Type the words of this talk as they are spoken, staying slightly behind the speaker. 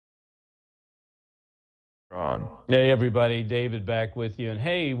On. Hey, everybody, David back with you. And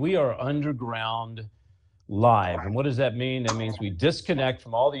hey, we are underground live. And what does that mean? That means we disconnect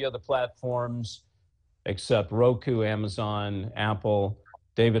from all the other platforms except Roku, Amazon, Apple,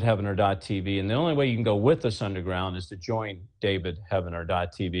 davidheavener.tv. And the only way you can go with us underground is to join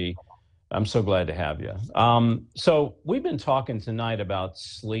davidheavener.tv. I'm so glad to have you. So we've been talking tonight about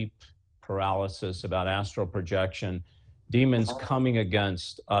sleep paralysis, about astral projection, demons coming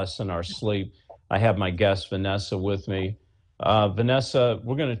against us in our sleep. I have my guest, Vanessa, with me. Vanessa,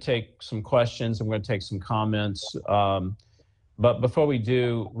 we're going to take some questions. I'm going to take some comments. But before we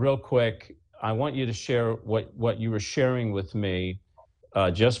do, real quick, I want you to share what you were sharing with me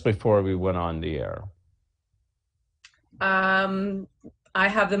just before we went on the air. I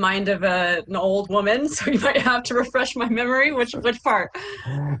have the mind of an old woman, so you might have to refresh my memory. Which part?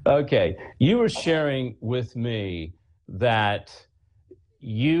 Okay. You were sharing with me that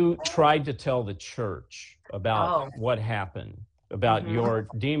you tried to tell the church about what happened, about your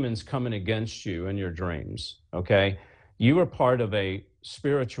demons coming against you in your dreams, okay? You were part of a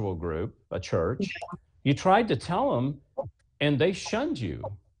spiritual group, a church. You tried to tell them, and they shunned you.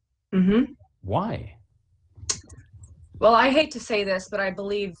 Why? Well, I hate to say this, but I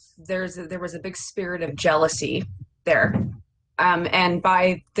believe there was a big spirit of jealousy there. And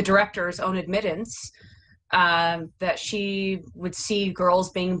by the director's own admittance, that she would see girls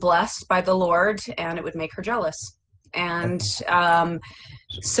being blessed by the Lord and it would make her jealous. And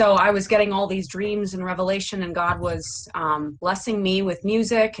so I was getting all these dreams and revelation, and God was blessing me with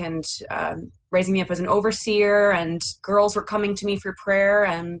music and raising me up as an overseer, and girls were coming to me for prayer,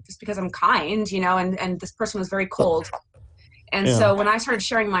 and just because I'm kind, you know, and this person was very cold. And so when I started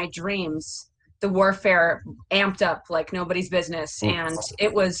sharing my dreams, the warfare amped up like nobody's business. And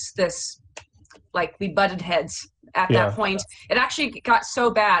it was this, like, we butted heads at that point. It actually got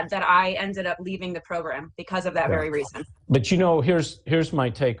so bad that I ended up leaving the program because of that very reason. But you know, here's my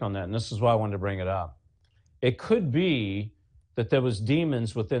take on that, and this is why I wanted to bring it up. It could be that there was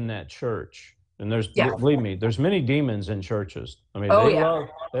demons within that church. And there's, believe me, there's many demons in churches. I mean,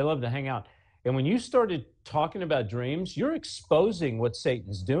 they love to hang out. And when you started talking about dreams, you're exposing what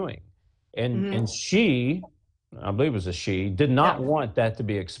Satan's doing. And she, I believe it was a she, did not want that to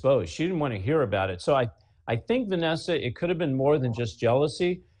be exposed. She didn't want to hear about it. So I think, Vanessa, it could have been more than just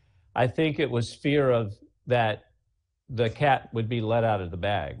jealousy. I think it was fear of that the cat would be let out of the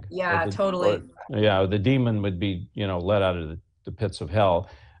bag. Yeah, totally. Or the demon would be, let out of the pits of hell.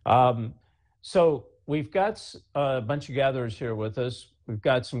 So we've got a bunch of gatherers here with us. We've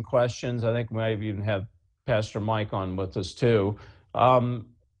got some questions. I think we might even have Pastor Mike on with us too.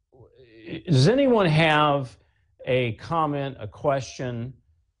 Does anyone have a comment, a question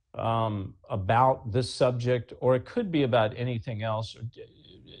about this subject, or it could be about anything else?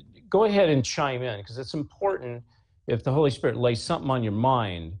 Go ahead and chime in, because it's important, if the Holy Spirit lays something on your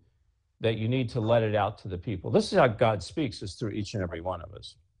mind, that you need to let it out to the people. This is how God speaks, is through each and every one of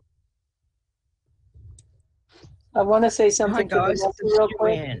us. I want to say something to Vanessa real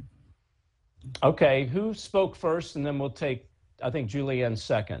quick. Okay, who spoke first, and then we'll take, I think, Julianne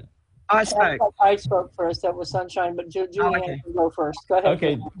second. I spoke first. That was Sunshine, but Julianne can go first. Go ahead.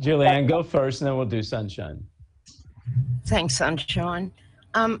 Okay, Julianne, go first, and then we'll do Sunshine. Thanks, Sunshine.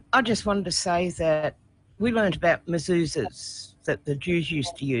 I just wanted to say that we learned about mezuzahs that the Jews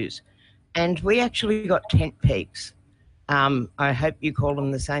used to use, and we actually got tent pegs. I hope you call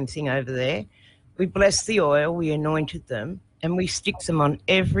them the same thing over there. We blessed the oil, we anointed them, and we stick them on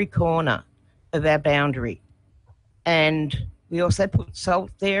every corner of our boundary. And we also put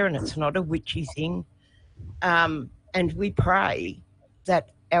salt there, and it's not a witchy thing. And we pray that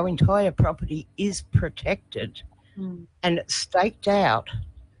our entire property is protected and it's staked out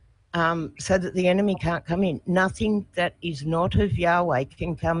so that the enemy can't come in. Nothing that is not of Yahweh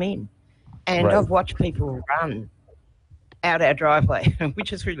can come in. And I've watched people run out our driveway,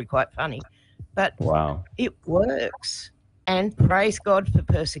 which is really quite funny. But it works. And praise God for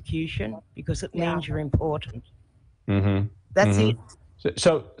persecution, because it means you're important. That's it.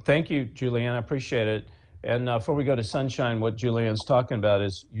 So thank you, Julianne. I appreciate it. And before we go to Sunshine, what Julianne's talking about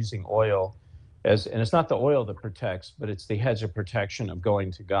is using oil and it's not the oil that protects, but it's the hedge of protection of going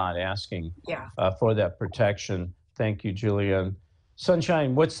to God, asking for that protection. Thank you, Julianne.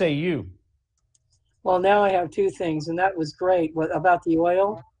 Sunshine, what say you? Well, now I have two things, and that was great about the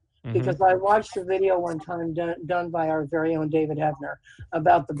oil. Because I watched a video one time done by our very own David Hebner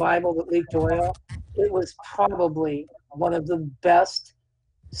about the Bible that leaked oil. It was probably one of the best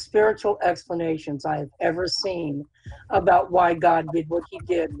spiritual explanations I have ever seen about why God did what he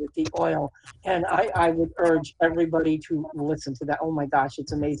did with the oil. And I would urge everybody to listen to that. Oh my gosh,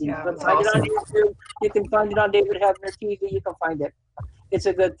 it's amazing. Yeah, You can it's find it on awesome. YouTube. You can find it on David Hebner TV. You can find it. It's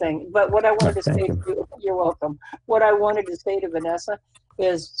a good thing. But what I wanted to Thank say you. to you, you're welcome. What I wanted to say to Vanessa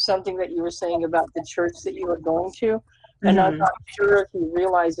is something that you were saying about the church that you were going to. And I'm not sure if you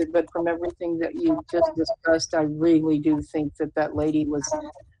realize it, but from everything that you just discussed, I really do think that that lady was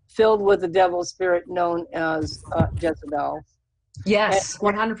filled with the devil spirit known as Jezebel. Yes,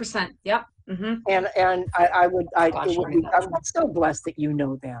 100%. Yep. And it would be, I'm so blessed that you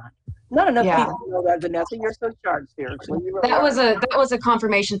know that. Not enough Yeah. people know that, Vanessa. You're so charged spiritually. You really That was are. a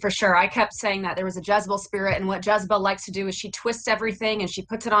confirmation for sure. I kept saying that there was a Jezebel spirit, and what Jezebel likes to do is she twists everything and she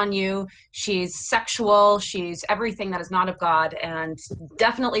puts it on you. She's sexual. She's everything that is not of God, and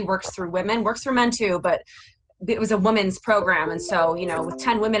definitely works through women, works through men too. But it was a women's program, and so with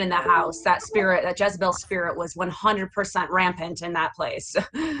 10 women in the house, that spirit, that Jezebel spirit, was 100% rampant in that place.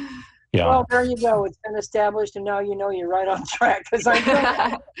 Yeah. Well, there you go. It's been established, and now you know you're right on track. Because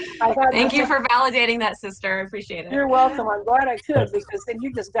I Thank you for validating that, sister. I appreciate it. You're welcome. I'm glad I could, because then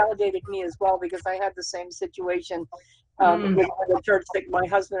you just validated me as well, because I had the same situation with the church that my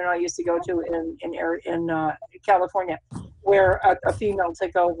husband and I used to go to in California, where a female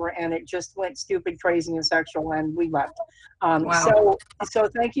took over, and it just went stupid, crazy, and sexual, and we left. Wow. So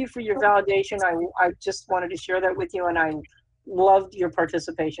thank you for your validation. I just wanted to share that with you, and I loved your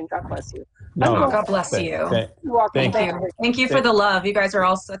participation. God bless you. No, God bless you. You're welcome. Thank you. Thank you for the love. You guys are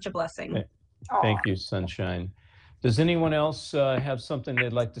all such a blessing. Thank you, Sunshine. Does anyone else have something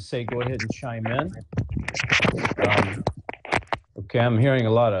they'd like to say? Go ahead and chime in. Okay, I'm hearing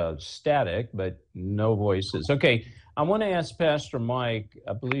a lot of static, but no voices. Okay, I want to ask Pastor Mike,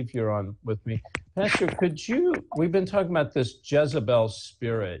 I believe you're on with me. Pastor, we've been talking about this Jezebel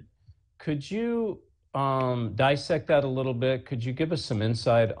spirit. Could you dissect that a little bit? Could you give us some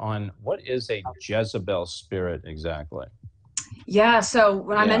insight on what is a Jezebel spirit exactly? Yeah, so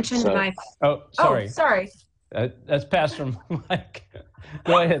when I mentioned Oh, sorry. Oh, sorry. That's Pastor Mike.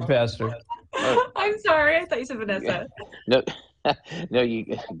 Go ahead, Pastor. I'm sorry. I thought you said Vanessa. No, no,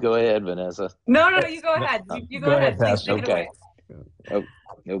 you go ahead, Vanessa. No, you go ahead. You go ahead, please. Pastor. Take it away.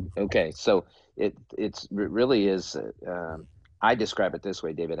 Okay. So it really is. I describe it this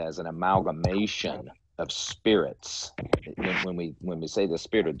way, David, as an amalgamation of spirits. When we say the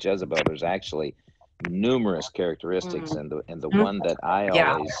spirit of Jezebel, there's actually numerous characteristics, and the one that I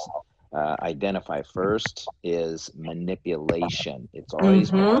always identify first is manipulation. It's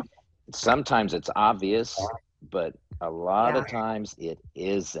always sometimes it's obvious, but a lot of times it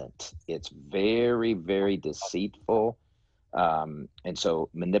isn't. It's very, very deceitful, and so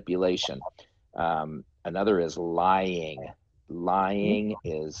manipulation. Another is lying. Lying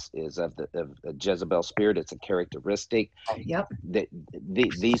is of the Jezebel spirit. It's a characteristic. Yep.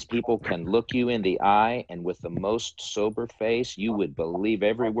 These people can look you in the eye, and with the most sober face, you would believe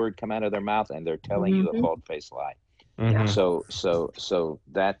every word come out of their mouth, and they're telling you a bald-faced lie. So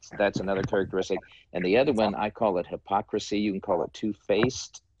that's another characteristic. And the other one, I call it hypocrisy. You can call it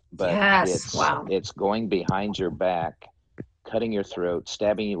two-faced, but it's going behind your back, cutting your throat,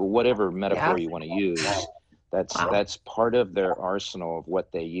 stabbing you, whatever metaphor you want to use. That's part of their arsenal of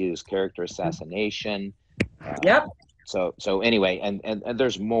what they use. Character assassination. So anyway, and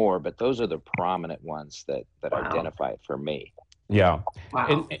there's more, but those are the prominent ones that identify it for me. Yeah.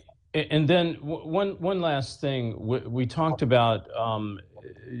 Wow. And then one last thing, we talked about,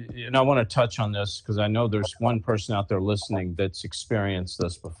 and I want to touch on this because I know there's one person out there listening that's experienced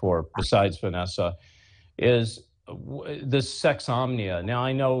this before, besides Vanessa, is this sexomnia. Now,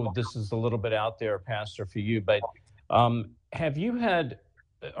 I know this is a little bit out there, Pastor, for you, but have you had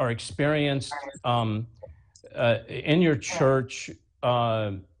or experienced in your church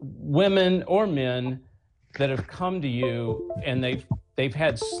women or men that have come to you and they've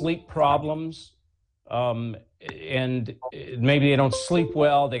had sleep problems, and maybe they don't sleep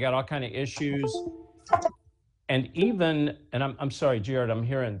well, they got all kind of issues, and I'm sorry, Jared, I'm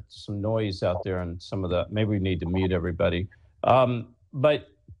hearing some noise out there and some of the, maybe we need to mute everybody, but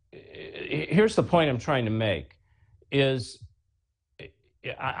here's the point I'm trying to make is,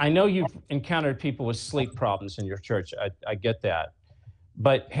 I know you've encountered people with sleep problems in your church, I get that,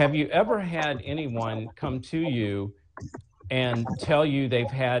 but have you ever had anyone come to you and tell you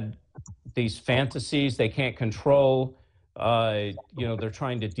they've had these fantasies they can't control, they're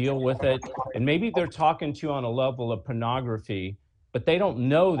trying to deal with it, and maybe they're talking to you on a level of pornography, but they don't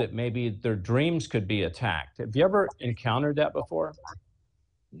know that maybe their dreams could be attacked? Have you ever encountered that before?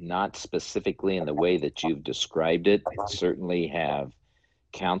 Not specifically in the way that you've described it. Certainly have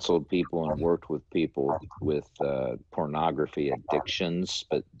counseled people and worked with people with pornography addictions,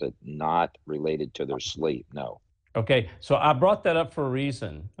 but not related to their sleep. No. Okay, so I brought that up for a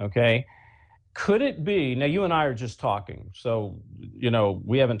reason, okay? Could it be, now you and I are just talking, so,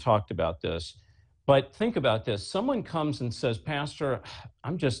 we haven't talked about this, but think about this. Someone comes and says, Pastor,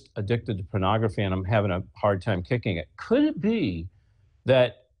 I'm just addicted to pornography and I'm having a hard time kicking it. Could it be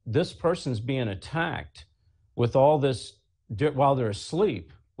that this person's being attacked with all this, while they're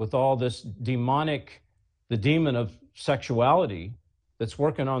asleep, with all this the demon of sexuality that's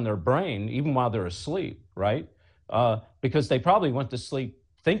working on their brain, even while they're asleep, right? Because they probably went to sleep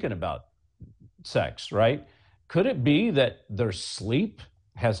thinking about sex, right? Could it be that their sleep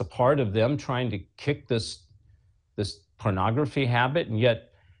has a part of them trying to kick this pornography habit, and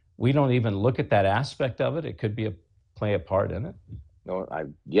yet we don't even look at that aspect of it? It could play a part in it. No,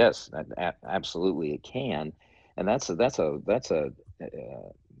 yes, absolutely it can, and that's an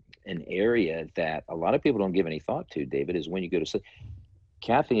area that a lot of people don't give any thought to, David, is when you go to sleep.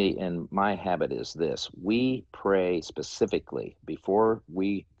 Kathy and my habit is this: we pray specifically before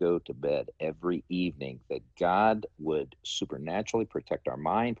we go to bed every evening that God would supernaturally protect our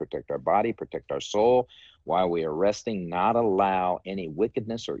mind, protect our body, protect our soul while we are resting, not allow any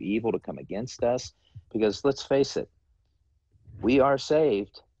wickedness or evil to come against us. Because let's face it, we are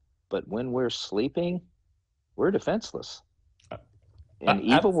saved, but when we're sleeping, we're defenseless, and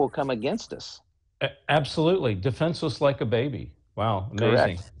evil will come against us. Absolutely. Defenseless like a baby. Wow,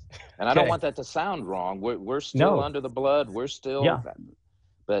 amazing. Correct. And I don't want that to sound wrong. We're still under the blood. We're still,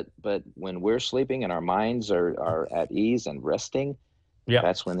 but when we're sleeping and our minds are at ease and resting,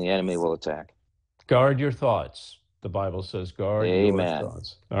 that's when the enemy will attack. Guard your thoughts. The Bible says guard your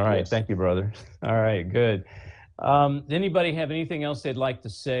thoughts. All right. Yes. Thank you, brother. All right, good. Anybody have anything else they'd like to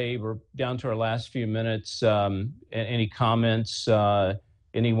say? We're down to our last few minutes. Any comments?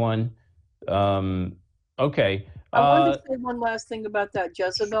 Anyone? Okay. I wanted to say one last thing about that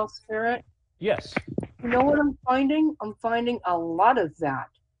Jezebel spirit. Yes. You know what I'm finding? I'm finding a lot of that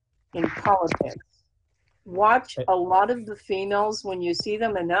in politics. Watch a lot of the females when you see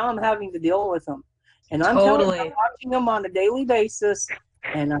them, and now I'm having to deal with them. And I'm telling you, I'm watching them on a daily basis,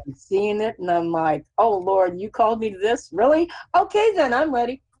 and I'm seeing it, and I'm like, oh, Lord, you called me to this? Really? Okay, then, I'm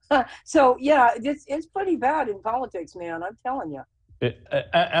ready. So, yeah, it's pretty bad in politics, man. I'm telling you.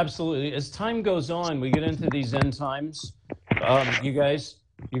 Absolutely. As time goes on, we get into these end times. You guys,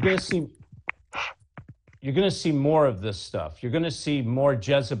 you're going to see more of this stuff. You're going to see more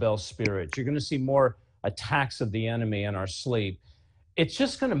Jezebel spirits. You're going to see more attacks of the enemy in our sleep. It's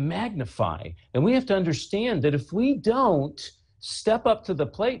just going to magnify. And we have to understand that if we don't step up to the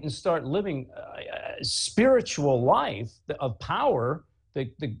plate and start living a spiritual life of power, the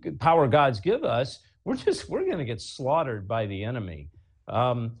power God's give us, we're going to get slaughtered by the enemy.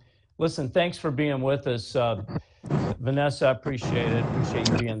 Listen, thanks for being with us. Vanessa, I appreciate it. Appreciate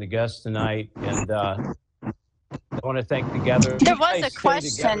you being the guest tonight. And I want to thank together. There was a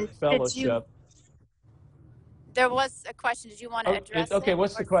question. There was a question. Did you want to address it? Okay,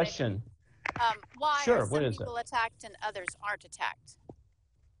 what's the question? Why are some people attacked and others aren't attacked?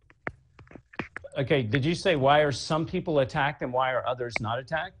 Okay, did you say why are some people attacked and why are others not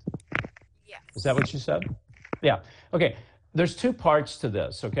attacked? Yes. Is that what you said? Yeah. Okay. There's two parts to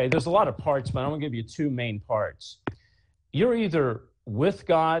this, okay? There's a lot of parts, but I'm going to give you two main parts. You're either with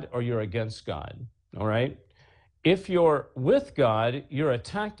God or you're against God, all right? If you're with God, you're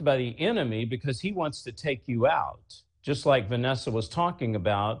attacked by the enemy because he wants to take you out. Just like Vanessa was talking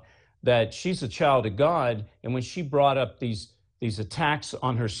about, that she's a child of God, and when she brought up these attacks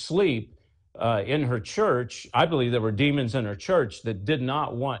on her sleep in her church, I believe there were demons in her church that did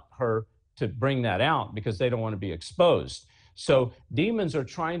not want her to bring that out because they don't want to be exposed. So demons are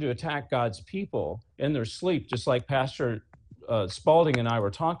trying to attack God's people in their sleep, just like Pastor Spalding and I were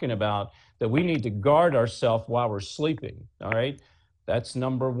talking about, that we need to guard ourselves while we're sleeping, all right? That's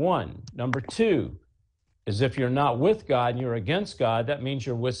number one. Number two is if you're not with God and you're against God, that means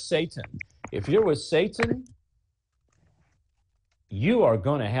you're with Satan. If you're with Satan, you are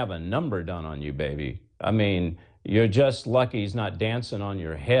going to have a number done on you, baby. I mean, you're just lucky he's not dancing on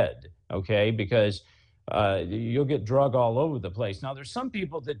your head, okay? Because you'll get drug all over the place. Now, there's some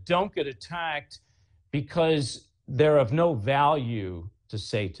people that don't get attacked because they're of no value to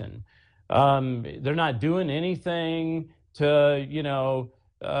Satan. They're not doing anything to, in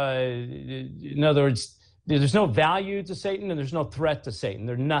other words, there's no value to Satan and there's no threat to Satan.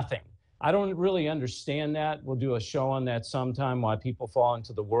 They're nothing. I don't really understand that. We'll do a show on that sometime, why people fall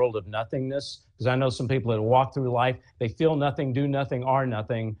into the world of nothingness, because I know some people that walk through life, they feel nothing, do nothing, are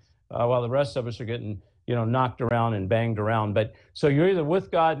nothing, while the rest of us are getting knocked around and banged around. But so you're either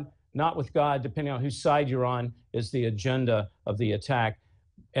with God, not with God, depending on whose side you're on, is the agenda of the attack.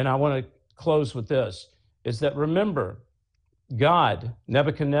 And I want to close with this, is that remember, God,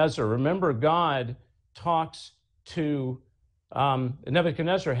 Nebuchadnezzar, remember God talks to,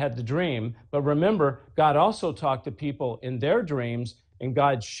 Nebuchadnezzar had the dream, but remember, God also talked to people in their dreams, and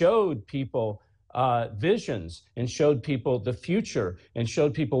God showed people visions and showed people the future and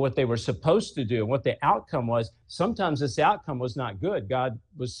showed people what they were supposed to do and what the outcome was. Sometimes this outcome was not good. God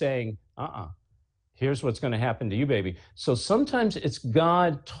was saying, here's what's going to happen to you, baby. So sometimes it's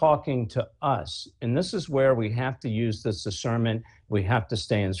God talking to us. And this is where we have to use this discernment. We have to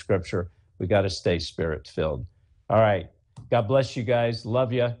stay in Scripture. We got to stay Spirit-filled. All right. God bless you guys.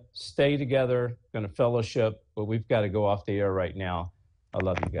 Love you. Stay together. Going to fellowship, but we've got to go off the air right now. I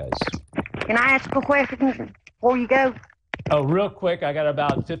love you guys. Can I ask a question before you go? Oh, real quick. I got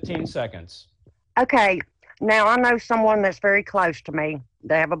about 15 seconds. Okay. Now, I know someone that's very close to me.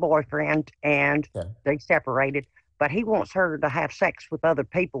 They have a boyfriend, and they separated, but he wants her to have sex with other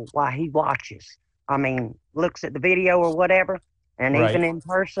people while he watches. I mean, looks at the video or whatever, and even in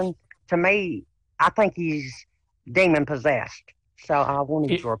person. To me, I think he's demon-possessed. So I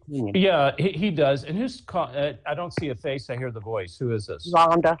wanted your opinion. Yeah, he does. And who's I don't see a face. I hear the voice. Who is this?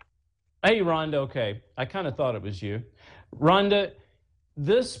 Rhonda. Hey, Rhonda. Okay. I kind of thought it was you. Rhonda,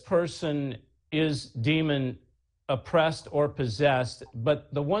 this person is demon oppressed or possessed,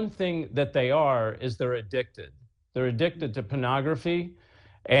 but the one thing that they are is they're addicted. They're addicted to pornography.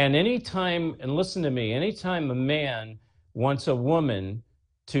 And anytime, and listen to me, anytime a man wants a woman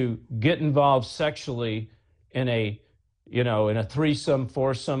to get involved sexually in a threesome,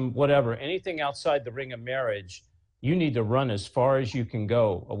 foursome, whatever, anything outside the ring of marriage, you need to run as far as you can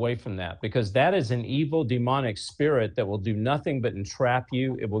go away from that, because that is an evil demonic spirit that will do nothing but entrap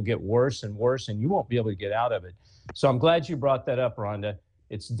you. It will get worse and worse, and you won't be able to get out of it. So I'm glad you brought that up, Rhonda.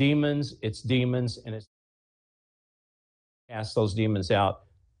 It's demons, and it's cast those demons out.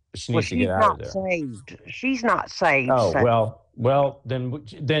 She needs to get out of there. Saved. She's not saved. Oh, so. well,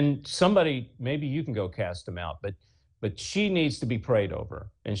 then somebody, maybe you can go cast them out, but she needs to be prayed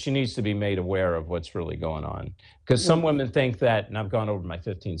over, and she needs to be made aware of what's really going on. Because some women think that, and I've gone over my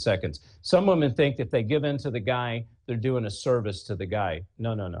 15 seconds, some women think that they give in to the guy, they're doing a service to the guy.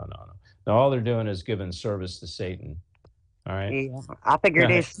 No. All they're doing is giving service to Satan. All right? Yeah, I figured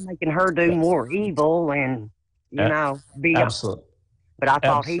it's making her do more evil and, be absolutely. But I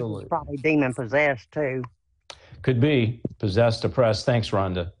thought he was probably demon-possessed, too. Could be. Possessed, oppressed. Thanks,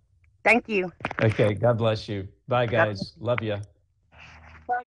 Rhonda. Thank you. Okay, God bless you. Bye, guys. Love you.